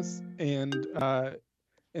this and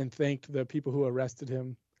thanked the people who arrested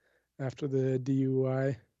him after the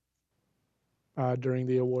DUI during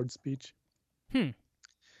the award speech. Yeah,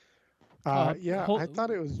 I thought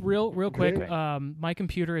it was real quick. great. My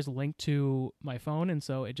computer is linked to my phone, and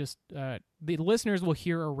so it just the listeners will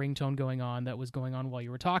hear a ringtone going on that was going on while you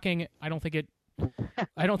were talking. I don't think it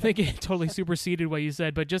totally superseded what you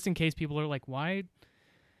said, but just in case people are like, why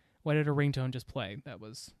did a ringtone just play? That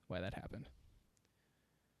was why that happened.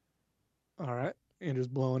 All right, Andrew's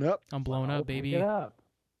blowing up. I'm blowing up, baby. Pick it up.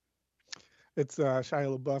 It's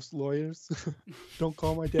Shia LaBeouf's lawyers. Don't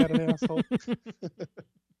call my dad an asshole.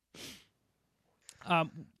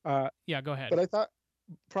 Yeah, go ahead. But I thought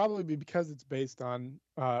probably because it's based on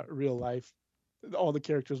real life, all the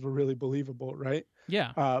characters were really believable, right?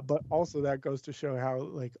 Yeah. But also that goes to show how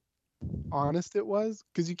like honest it was,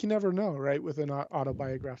 because you can never know, right? With an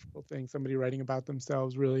autobiographical thing, somebody writing about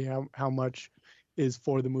themselves, really how much is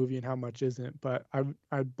for the movie and how much isn't. But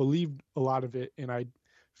I believed a lot of it, and I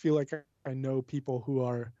feel like I know people who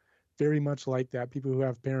are very much like that. People who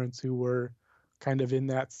have parents who were kind of in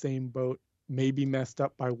that same boat, maybe messed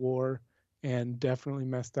up by war, and definitely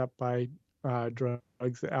messed up by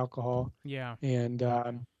drugs, alcohol. Yeah. And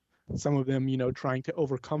some of them, you know, trying to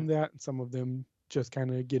overcome that, and some of them just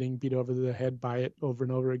kind of getting beat over the head by it over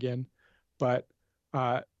and over again. But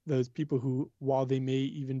those people who, while they may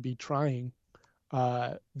even be trying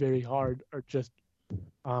very hard, are just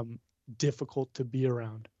difficult to be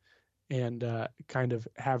around and kind of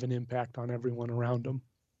have an impact on everyone around them.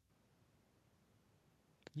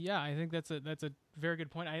 Yeah, I think that's a very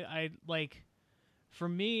good point. I like, for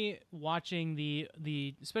me, watching the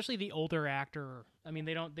especially the older actor. I mean,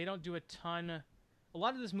 they don't do a ton. A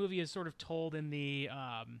lot of this movie is sort of told in the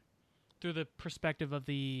through the perspective of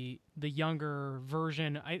the younger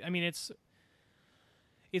version. I mean, it's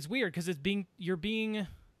weird because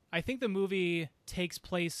I think the movie takes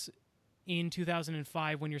place in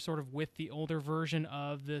 2005 when you're sort of with the older version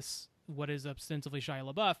of this, what is ostensibly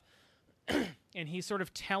Shia LaBeouf. And he's sort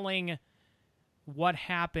of telling what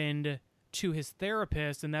happened to his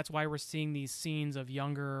therapist, and that's why we're seeing these scenes of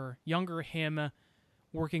younger him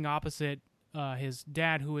working opposite his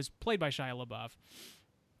dad, who is played by Shia LaBeouf.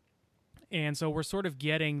 And so we're sort of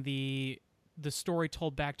getting the story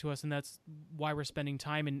told back to us, and that's why we're spending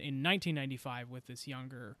time in 1995 with this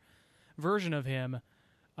younger version of him.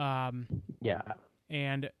 Yeah.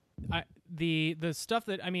 And the stuff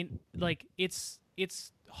that, I mean, like, it's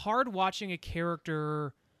hard watching a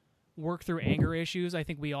character work through anger issues. I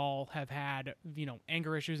think we all have had, you know,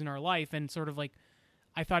 anger issues in our life, and sort of like,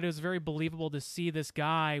 I thought it was very believable to see this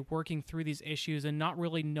guy working through these issues and not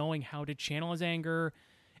really knowing how to channel his anger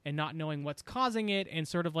and not knowing what's causing it, and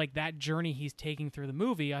sort of like that journey he's taking through the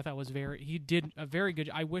movie. I thought he did a very good.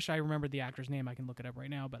 I wish I remembered the actor's name. I can look it up right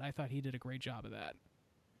now, but I thought he did a great job of that.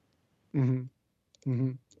 Mm-hmm.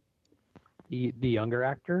 Mm-hmm. The younger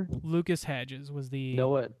actor? Lucas Hedges was the...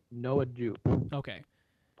 Noah Jupe. Okay.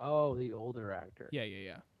 Oh, the older actor.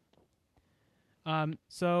 Yeah.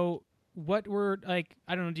 So what were, like,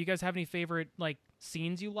 I don't know, do you guys have any favorite, like,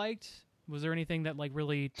 scenes you liked? Was there anything that, like,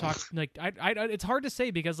 really talked, like, I it's hard to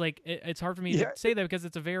say because, like, it's hard for me to say that because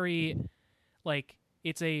it's a very, like,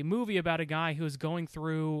 it's a movie about a guy who's going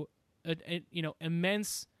through,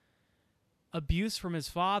 immense abuse from his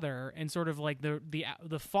father, and sort of like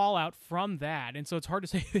the fallout from that. And so it's hard to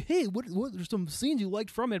say, hey, what are some scenes you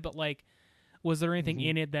liked from it? But, like, was there anything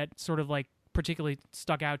in it that sort of, like, particularly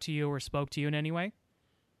stuck out to you or spoke to you in any way?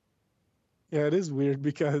 Yeah, it is weird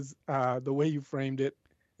because the way you framed it,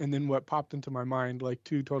 and then what popped into my mind, like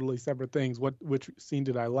two totally separate things. Which scene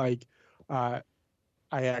did I like? I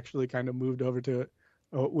actually kind of moved over to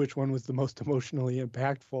which one was the most emotionally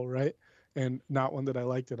impactful, right? And not one that I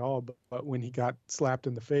liked at all, but when he got slapped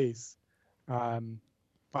in the face,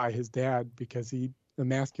 by his dad because he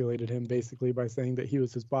emasculated him basically by saying that he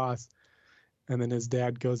was his boss. And then his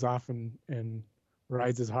dad goes off and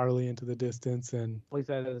rides his Harley into the distance. And Well, he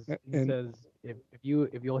says if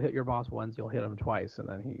you'll hit your boss once, you'll hit him twice, and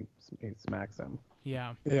then he smacks him.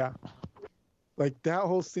 Yeah. Yeah. Like that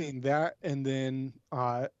whole scene, that, and then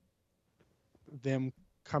them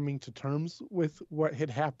coming to terms with what had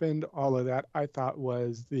happened, all of that, I thought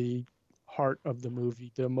was the heart of the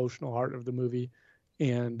movie, the emotional heart of the movie,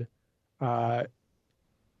 and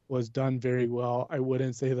was done very well. I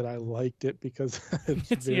wouldn't say that I liked it because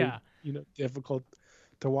it's very, difficult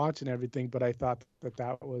to watch and everything, but I thought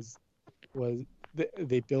that was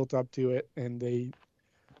they built up to it, and they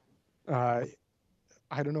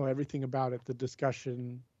I don't know, everything about it, the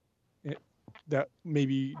discussion that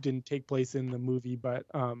maybe didn't take place in the movie, but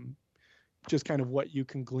just kind of what you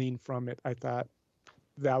can glean from it, I thought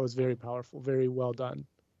that was very powerful, very well done.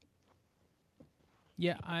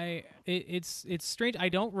 Yeah, it's strange. I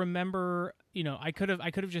don't remember. I could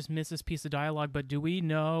have just missed this piece of dialogue. But do we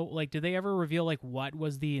know? Like, did they ever reveal like what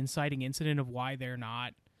was the inciting incident of why they're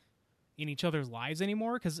not in each other's lives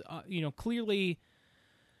anymore? Because clearly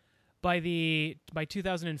by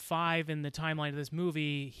 2005 in the timeline of this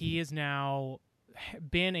movie, he has now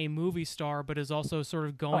been a movie star, but is also sort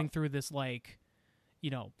of going through this like,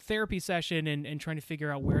 therapy session and trying to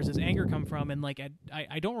figure out where's his anger come from. And like,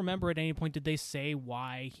 I don't remember at any point, did they say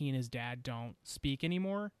why he and his dad don't speak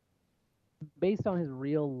anymore? Based on his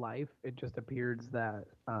real life, it just appears that,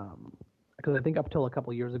 because I think up till a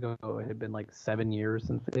couple years ago, it had been like 7 years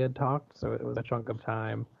since they had talked. So it was a chunk of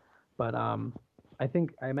time. But I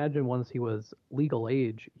imagine once he was legal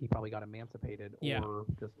age, he probably got emancipated or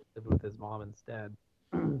just lived with his mom instead.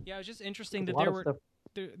 Yeah, it was just interesting that there were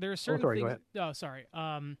there are certain things. Oh, sorry.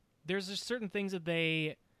 There's just certain things that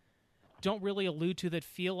they don't really allude to that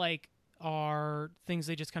feel like are things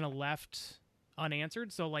they just kind of left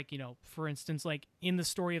unanswered. So, like, for instance, like in the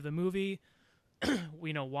story of the movie,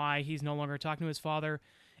 we know why he's no longer talking to his father,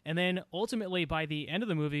 and then ultimately by the end of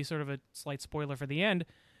the movie, sort of a slight spoiler for the end,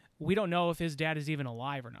 we don't know if his dad is even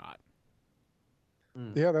alive or not.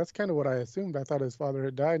 Yeah, that's kind of what I assumed. I thought his father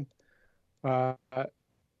had died.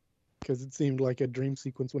 Because it seemed like a dream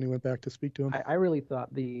sequence when he went back to speak to him. I really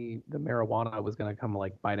thought the marijuana was going to come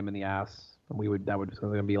like bite him in the ass, and that was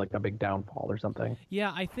going to be like a big downfall or something.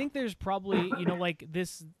 Yeah, I think there's probably like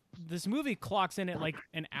this movie clocks in at like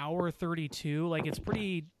an hour 32. Like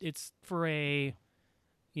it's for a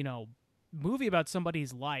movie about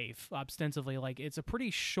somebody's life ostensibly. Like it's a pretty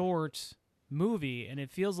short movie, and it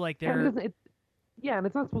feels like they're. Yeah, and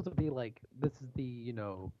it's not supposed to be like this is the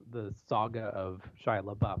the saga of Shia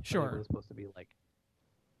LaBeouf. Sure, it was supposed to be like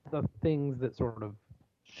the things that sort of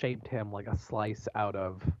shaped him, like a slice out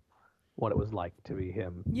of what it was like to be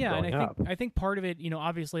him. Yeah, and up. I think part of it,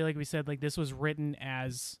 obviously, like we said, like this was written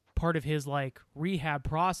as part of his like rehab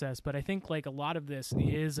process, but I think like a lot of this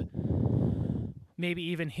is maybe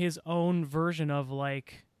even his own version of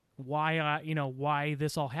like why why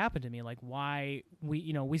this all happened to me, like why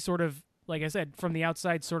we sort of. Like I said, from the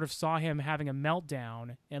outside, sort of saw him having a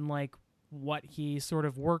meltdown, and like what he sort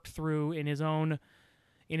of worked through in his own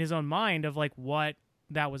mind of like what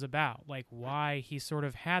that was about, like why he sort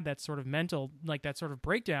of had that sort of mental, like that sort of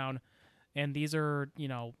breakdown. And these are,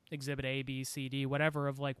 exhibit A, B, C, D, whatever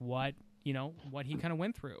of like what he kind of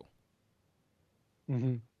went through.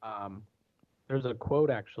 Mm-hmm. There's a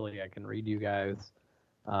quote actually I can read you guys.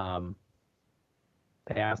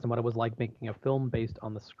 They asked him what it was like making a film based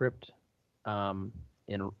on the script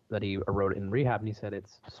that he wrote in rehab, and he said,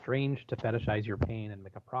 "It's strange to fetishize your pain and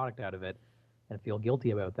make a product out of it and feel guilty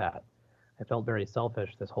about that. I felt very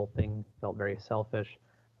selfish. This whole thing felt very selfish.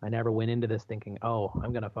 I never went into this thinking, oh,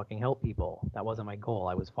 I'm going to fucking help people. That wasn't my goal.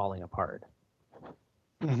 I was falling apart."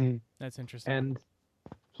 Mm-hmm. That's interesting. And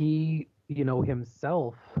he,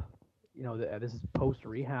 himself, this is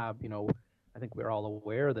post-rehab, I think we're all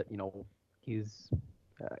aware that, he's...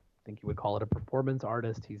 I think you would call it a performance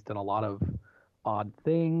artist. He's done a lot of odd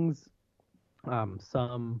things,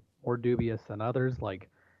 some more dubious than others.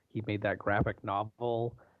 Like he made that graphic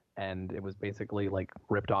novel, and it was basically like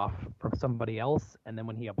ripped off from somebody else. And then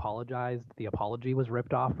when he apologized, the apology was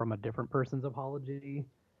ripped off from a different person's apology.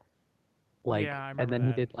 Like, yeah, I remember and then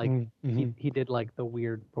that. he did like he did like the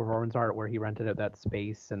weird performance art where he rented out that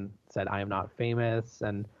space and said, "I am not famous,"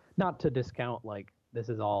 and not to discount like. This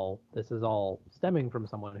is all stemming from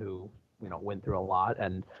someone who, went through a lot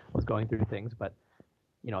and was going through things. But,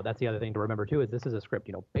 that's the other thing to remember too, is this is a script,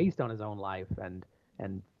 based on his own life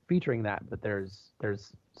and featuring that. But there's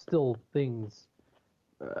still things,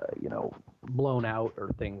 blown out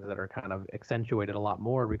or things that are kind of accentuated a lot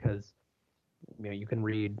more because you can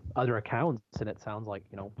read other accounts, and it sounds like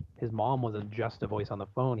his mom wasn't just a voice on the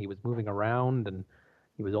phone. He was moving around, and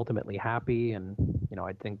he was ultimately happy. And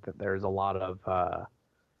I think that there's a lot of.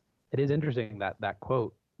 It is interesting that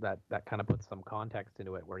quote that kind of puts some context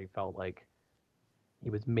into it, where he felt like he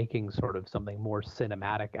was making sort of something more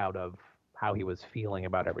cinematic out of how he was feeling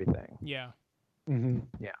about everything. Yeah. Mm-hmm.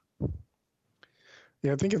 Yeah.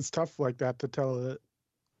 Yeah, I think it's tough like that to tell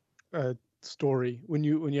a story when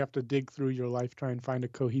you have to dig through your life, try and find a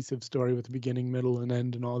cohesive story with a beginning, middle, and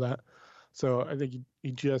end, and all that. So I think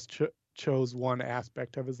he just chose one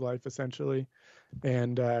aspect of his life essentially,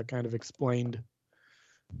 and kind of explained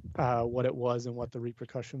what it was and what the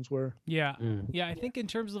repercussions were. Yeah. Yeah, I think in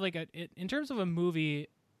terms of in terms of a movie,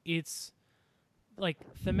 it's like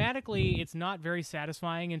thematically it's not very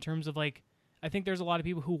satisfying in terms of like, I think there's a lot of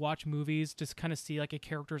people who watch movies to kind of see like a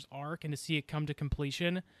character's arc and to see it come to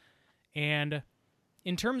completion. And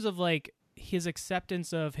in terms of like his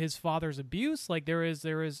acceptance of his father's abuse, like there is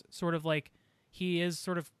sort of like he is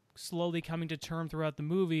sort of slowly coming to term throughout the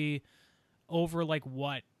movie over like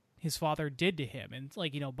what his father did to him. And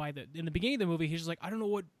like, in the beginning of the movie, he's just like, I don't know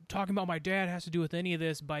what talking about my dad has to do with any of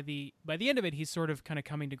this. By the end of it, he's sort of kind of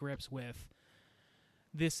coming to grips with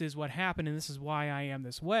this is what happened and this is why I am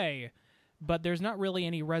this way. But there's not really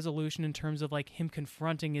any resolution in terms of like him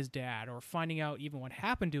confronting his dad or finding out even what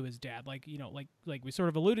happened to his dad. Like, like we sort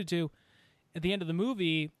of alluded to at the end of the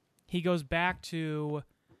movie, he goes back to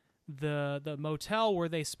the motel where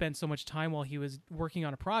they spent so much time while he was working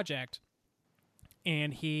on a project.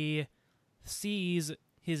 And he sees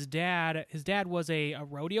his dad. His dad was a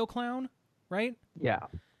rodeo clown, right? Yeah.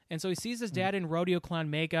 And so he sees his dad in rodeo clown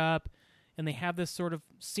makeup, and they have this sort of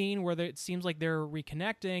scene where it seems like they're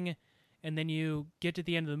reconnecting, and then you get to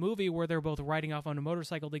the end of the movie where they're both riding off on a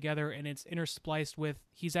motorcycle together, and it's interspliced with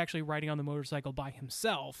he's actually riding on the motorcycle by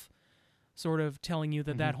himself, sort of telling you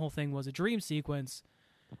that that whole thing was a dream sequence.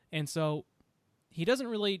 And so he doesn't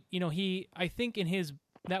really, I think in his,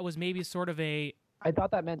 that was maybe sort of a, I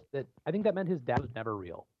think that meant his dad was never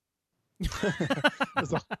real.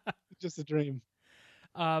 It's just a dream.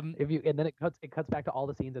 And then it cuts back to all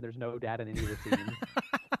the scenes and there's no dad in any of the scenes.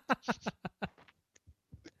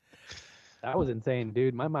 That was insane,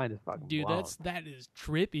 dude. My mind is fucking blown. That is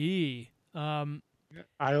trippy. I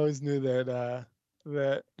always knew that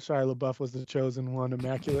Shia LaBeouf was the chosen one,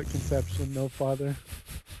 immaculate conception, no father,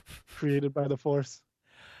 created by the Force.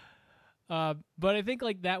 But I think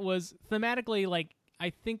like that was thematically like I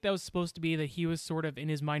think that was supposed to be that he was sort of in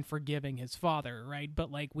his mind forgiving his father, right? But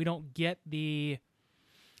like we don't get the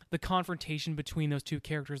confrontation between those two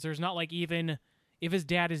characters. There's not like, even if his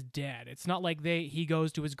dad is dead, it's not like he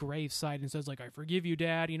goes to his graveside and says like I forgive you,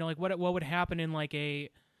 Dad. Like what would happen in like a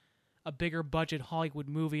bigger budget Hollywood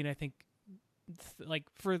movie. And I think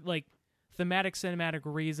for like thematic cinematic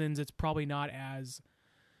reasons, it's probably not as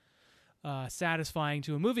satisfying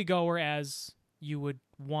to a moviegoer as you would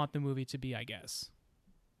want the movie to be, I guess.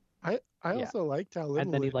 I also liked how little.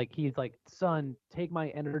 And then he's like, son, take my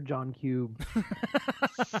Energon cube.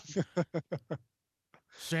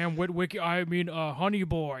 Sam Witwick, Honey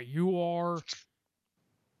Boy, you are.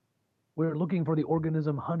 We're looking for the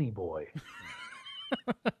organism Honey Boy.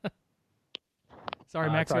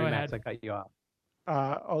 Sorry, Max. Go Max, ahead. I cut you off.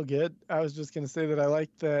 All good. I was just going to say that I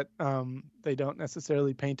like that they don't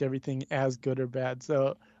necessarily paint everything as good or bad.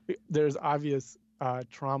 So there's obvious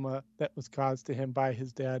trauma that was caused to him by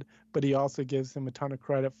his dad, but he also gives him a ton of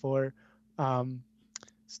credit for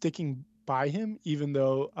sticking by him, even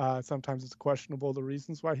though sometimes it's questionable the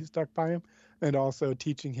reasons why he stuck by him, and also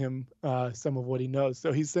teaching him some of what he knows.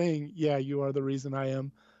 So he's saying, yeah, you are the reason I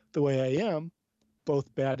am the way I am,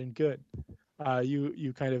 both bad and good.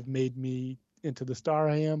 You kind of made me into the star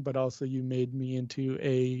I am, but also you made me into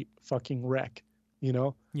a fucking wreck,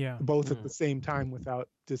 Yeah. Both at the same time without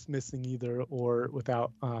dismissing either, or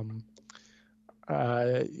without,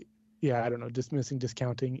 dismissing,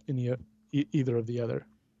 discounting either of the other,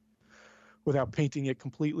 without painting it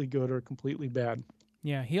completely good or completely bad.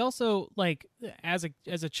 Yeah. He also, like, as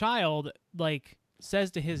a child, like,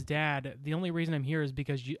 says to his dad, the only reason I'm here is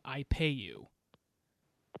because I pay you.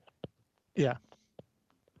 Yeah.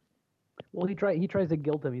 Well, he tries to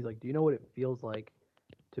guilt him. He's like, do you know what it feels like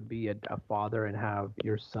to be a father and have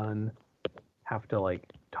your son have to like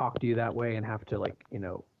talk to you that way and have to like,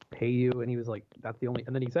 pay you? And he was like, that's the only,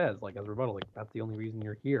 and then he says like as a rebuttal, like, that's the only reason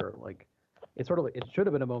you're here. Like, it's sort of like, it should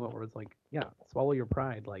have been a moment where it's like, yeah, swallow your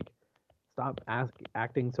pride. Like, stop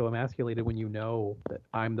acting so emasculated when you know that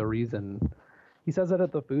I'm the reason. He says that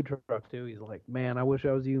at the food truck too. He's like, man, I wish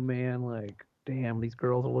I was you, man. Like, damn, these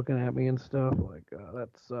girls are looking at me and stuff. Like, that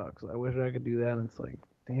sucks. I wish I could do that. And it's like,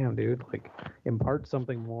 damn, dude, like impart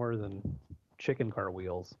something more than chicken car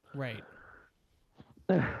wheels. Right.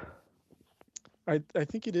 I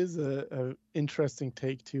think it is a interesting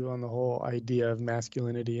take too on the whole idea of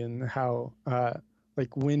masculinity and how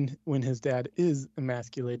like when his dad is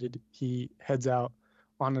emasculated, he heads out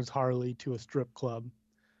on his Harley to a strip club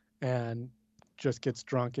and just gets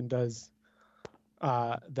drunk and does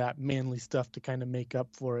that manly stuff to kind of make up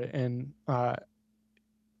for it, and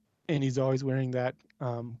he's always wearing that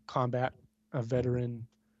combat veteran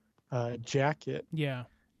jacket. Yeah.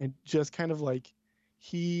 And just kind of like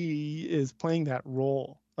he is playing that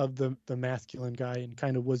role of the masculine guy and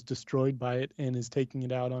kind of was destroyed by it and is taking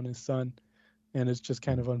it out on his son, and it's just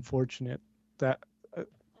kind of unfortunate that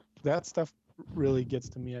that stuff really gets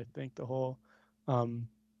to me. I think the whole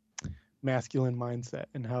masculine mindset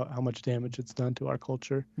and how much damage it's done to our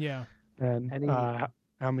culture. Yeah. And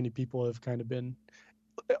how many people have kind of been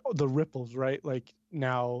the ripples, right? Like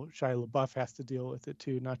now Shia LaBeouf has to deal with it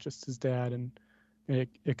too, not just his dad, and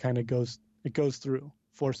it kind of goes through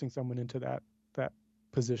forcing someone into that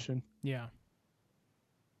position. Yeah.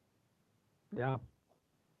 Yeah.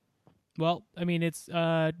 Well, I mean, it's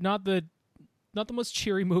not the most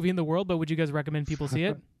cheery movie in the world, but would you guys recommend people see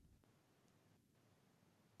it?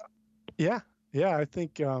 Yeah. I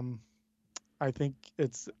think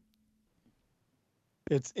it's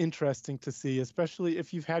interesting to see, especially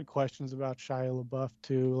if you've had questions about Shia LaBeouf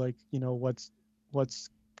too, like, you know, what's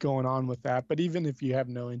going on with that. But even if you have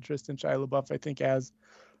no interest in Shia LaBeouf, I think as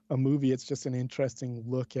a movie, it's just an interesting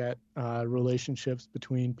look at relationships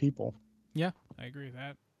between people. Yeah, I agree with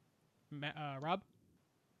that. Rob?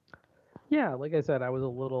 Yeah, like I said, I was a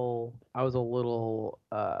little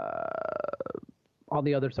on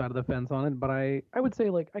the other side of the fence on it, but I would say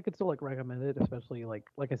like I could still like recommend it, especially like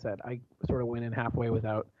I said, I sort of went in halfway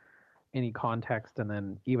without any context, and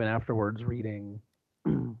then even afterwards reading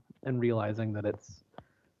and realizing that it's,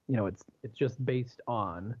 you know, it's just based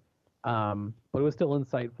on, but it was still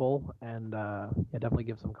insightful, and yeah, definitely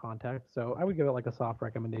give some context. So I would give it like a soft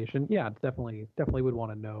recommendation. Yeah, it's definitely would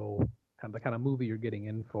want to know kind of the kind of movie you're getting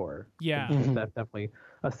in for. Yeah, that's definitely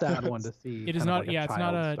a sad one to see. It is not. Like it's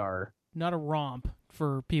not a romp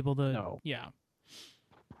for people to. No. Yeah.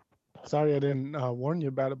 Sorry, I didn't warn you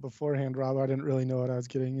about it beforehand, Rob. I didn't really know what I was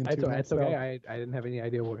getting into. It's okay. I didn't have any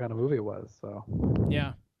idea what kind of movie it was. So.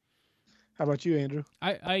 Yeah. How about you, Andrew?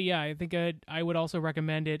 I think I would also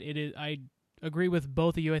recommend it. It is. I agree with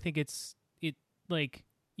both of you. I think it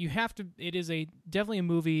you have to. It is definitely a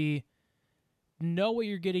movie. Know what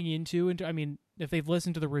you're getting into. I mean, if they've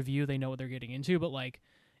listened to the review, they know what they're getting into. But like,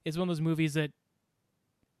 it's one of those movies that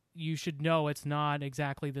you should know it's not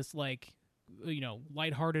exactly this like, you know,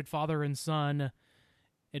 lighthearted father and son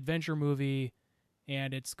adventure movie,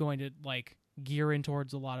 and it's going to like gear in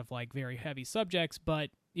towards a lot of like very heavy subjects. But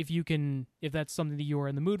if that's something that you are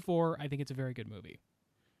in the mood for, I think it's a very good movie.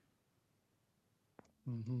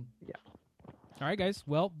 Mm-hmm. Yeah. All right, guys.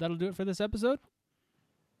 Well, that'll do it for this episode.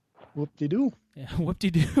 Whoop-de-doo. Yeah,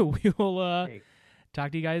 whoop-de-doo. We will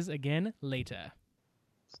talk to you guys again later.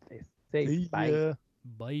 Stay safe. Bye.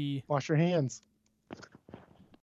 Bye. Wash your hands.